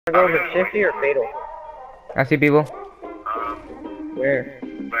Go with Shifty or Fatal? I see people. Where?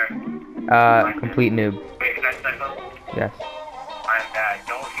 Complete noob. Wait, can I say something? Yes. I'm bad.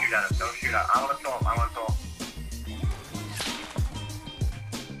 Don't shoot at him. Don't shoot at him. I want to kill him. I want to kill him.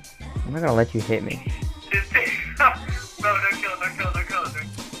 I'm not gonna let you hit me. No, don't kill him. Don't kill him. Don't kill him.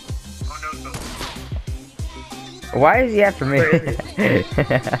 Oh, no, no. Why is he after me? I'm literally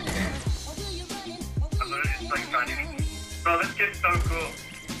just like trying to... Bro, this kid's so cool.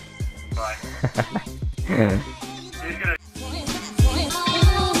 Bye. He's gonna...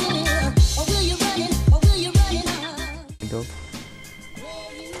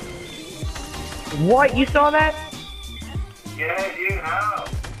 What? You saw that? Yeah, dude, how?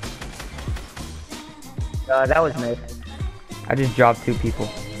 That was mid. I just dropped 2 people.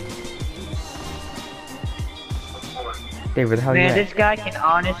 Dave, where the hell Man, you at? this guy can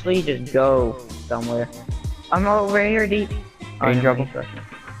honestly just go somewhere. I'm over here deep. Are you in trouble?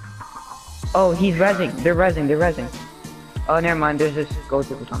 Oh, he's rezzing. They're rezzing. They're rezzing. Oh, never mind. There's this ghost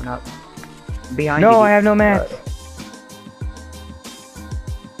people coming up. Behind you. No, I have no mats.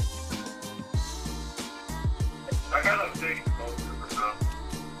 I got a big explosive or so.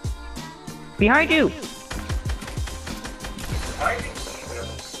 Behind you. Why is he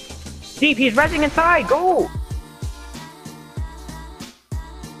Deep, he's rezzing inside. Go.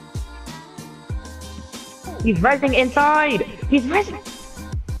 He's rezzing inside. He's rezzing.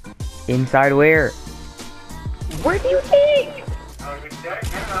 Inside where? Where do you think? Oh, you're dead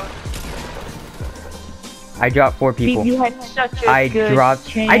now. I dropped 4 people. Deep, you had such a good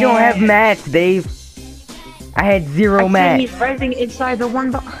chance. I don't have mats, Dave. I had 0 mats. He's rezzing inside the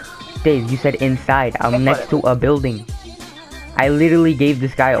one. Dave, you said inside. I'm next to a building. I literally gave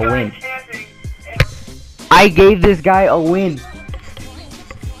this guy a win. I gave this guy a win.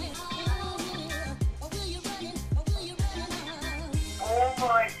 Oh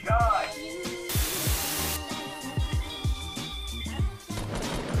my god.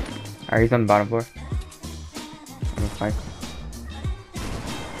 Alright, he's on the bottom floor. I'm gonna fight.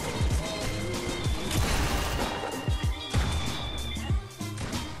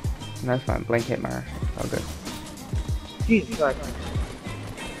 That's fine. Blank hit my. Oh, good. Jesus Christ.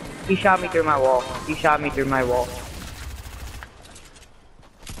 He shot me through my wall. He shot me through my wall.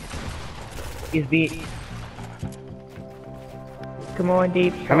 He's beat. Come on,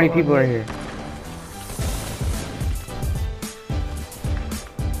 Deep. How many people are here?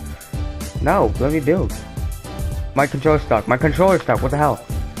 No, let me build. My controller's stuck. My controller's stuck. What the hell?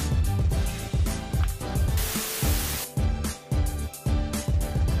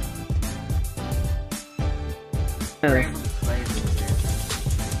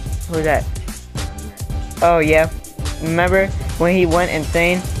 Who's that? Oh yeah. Remember when he went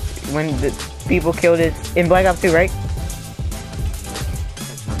insane? When the people killed his in Black Ops 2, right?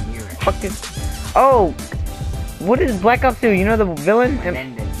 Fuck this. Oh, what is Black Ops 2? You know the villain?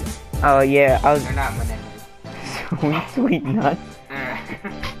 Oh yeah, I was. They're not Menendez. Sweet nuts.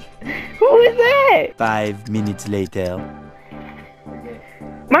 Who is that? 5 minutes later.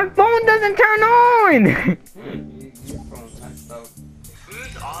 My phone doesn't turn on.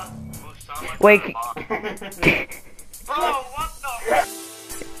 Who's on? Someone Wait. Bro, what the?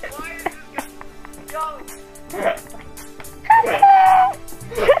 Why is this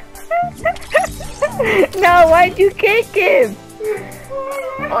guy? No, why'd you kick him?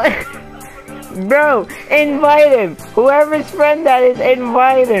 Bro, invite him. Whoever's friend that is,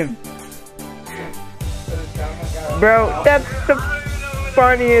 invite him. Bro, that's the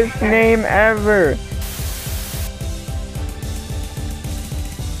funniest name ever.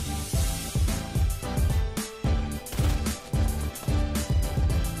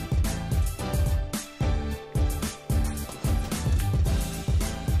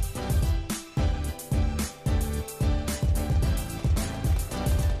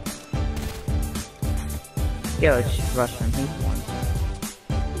 Yo, it's just Russian. He's one.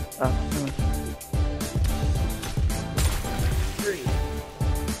 Oh.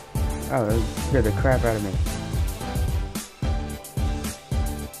 Oh, that scared the crap out of me.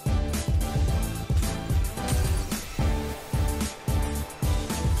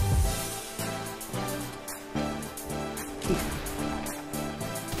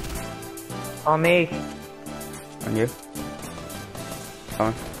 On me. On you?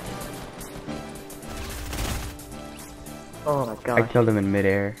 On. Oh my god. I killed him in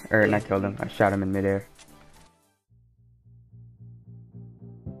midair. Or not killed him. I shot him in midair.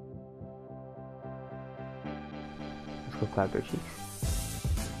 Let's go clap their cheeks.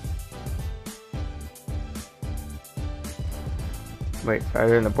 Wait, so are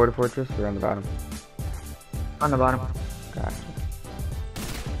they in the border fortress or on the bottom? On the bottom. Gotcha.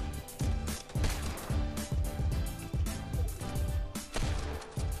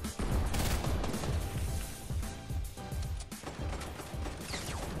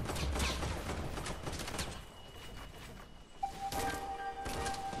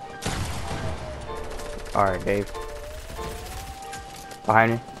 Alright, Dave.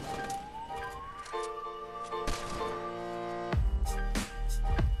 Behind you.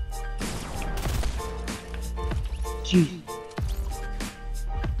 Jeez.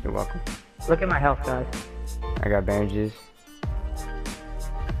 You're welcome. Look at my health, guys. I got bandages.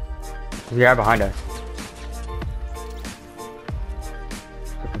 There's a guy behind us.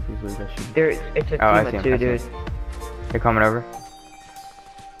 So confused where you guys should be. It's a Oh, I team see of him, two, I see him. dude. They're coming over.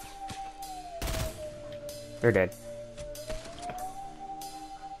 They're dead.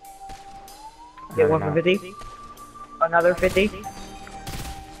 Get No, one they're for 50. Another 50. not.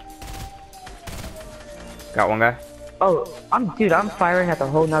 Got one guy. Oh, I'm firing at the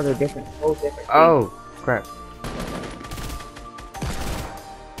whole different team. Oh, crap.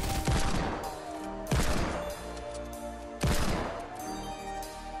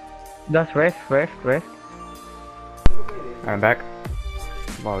 That's rift. I'm back.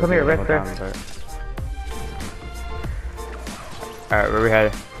 Well, Come here, Rick. Alright, where we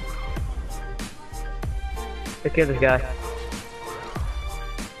headed? Let's kill this guy.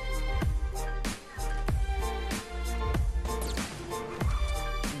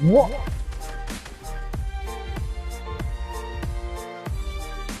 What?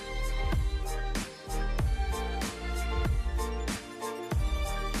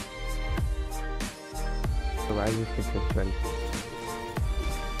 So why is this kid so sweaty?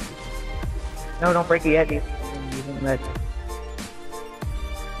 No, don't break it yet, dude. I'm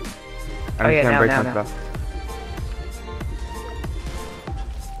Oh, yeah, just gonna now, break now, some now. stuff.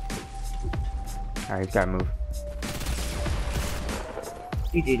 Alright, he's gotta move.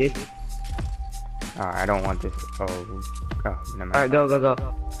 GG, dude. I don't want this. Oh, never mind. Alright, go.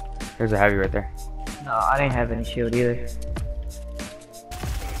 There's a heavy right there. No, I didn't have any shield either.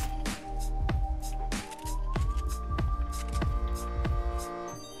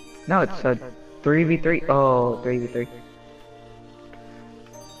 No, it's a 3v3. Oh, 3v3.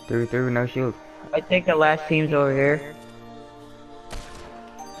 3v3 with no shield. I think the last team's over here.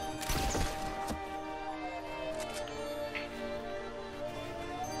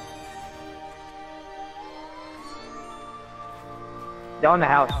 They're on the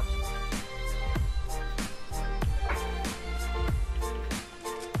house.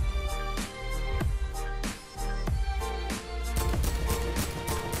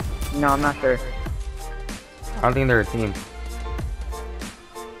 No, I'm not sure. I don't think they're a team.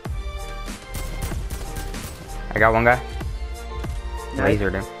 I got one guy. Nice.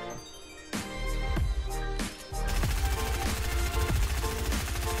 Lasered him.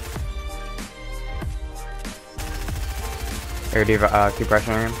 Here, do you keep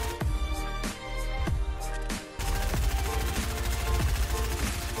pressuring him?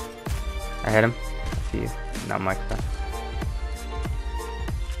 I hit him. I see you. Not much though.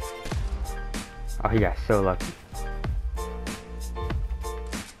 Oh, he got so lucky.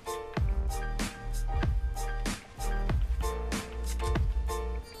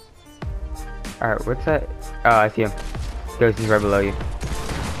 Alright, what's that? Oh, I see him. Ghost is right below you.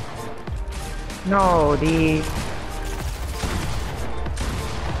 No, the...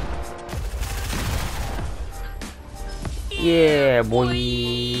 Yeah, boy.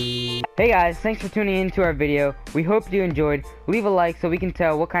 Hey guys, thanks for tuning in to our video. We hope you enjoyed. Leave a like so we can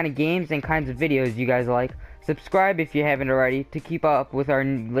tell what kind of games and kinds of videos you guys like. Subscribe if you haven't already to keep up with our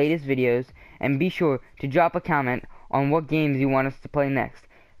latest videos. And be sure to drop a comment on what games you want us to play next.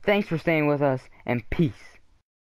 Thanks for staying with us, and peace.